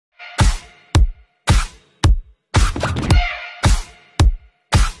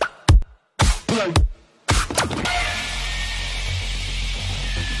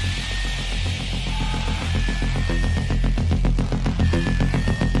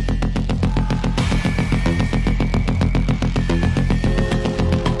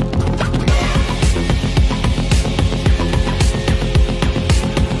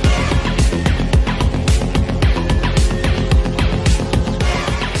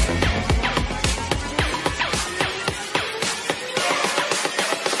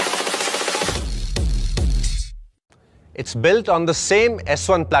It's built on the same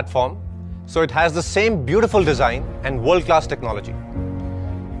S1 platform, so it has the same beautiful design and world-class technology.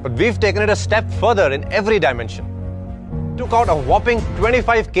 But we've taken it a step further in every dimension. Took out a whopping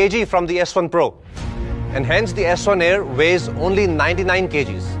 25 kg from the S1 Pro, and hence the S1 Air weighs only 99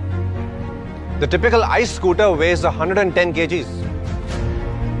 kgs. The typical ICE scooter weighs 110 kgs.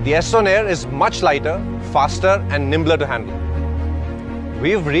 The S1 Air is much lighter, faster and nimbler to handle.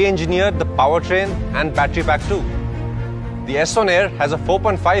 We've re-engineered the powertrain and battery pack too. The S1 Air has a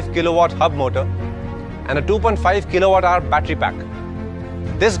 4.5 kilowatt hub motor and a 2.5 kilowatt hour battery pack.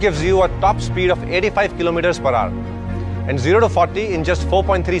 This gives you a top speed of 85 kilometers per hour and 0 to 40 in just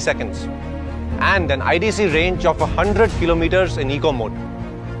 4.3 seconds, and an IDC range of 100 kilometers in eco mode.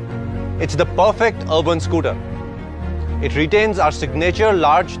 It's the perfect urban scooter. It retains our signature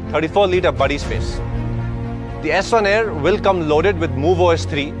large 34-liter body space. The S1 Air will come loaded with MoveOS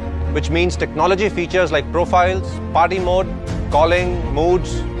 3, which means technology features like profiles, party mode, calling,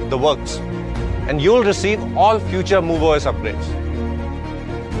 moods, the works. And you'll receive all future MoveOS upgrades.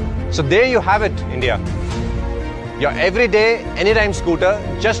 So there you have it, India. Your everyday, anytime scooter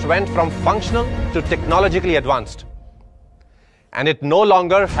just went from functional to technologically advanced. And it no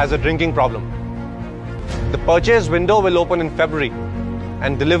longer has a drinking problem. The purchase window will open in February,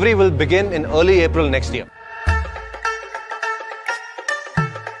 and delivery will begin in early April next year.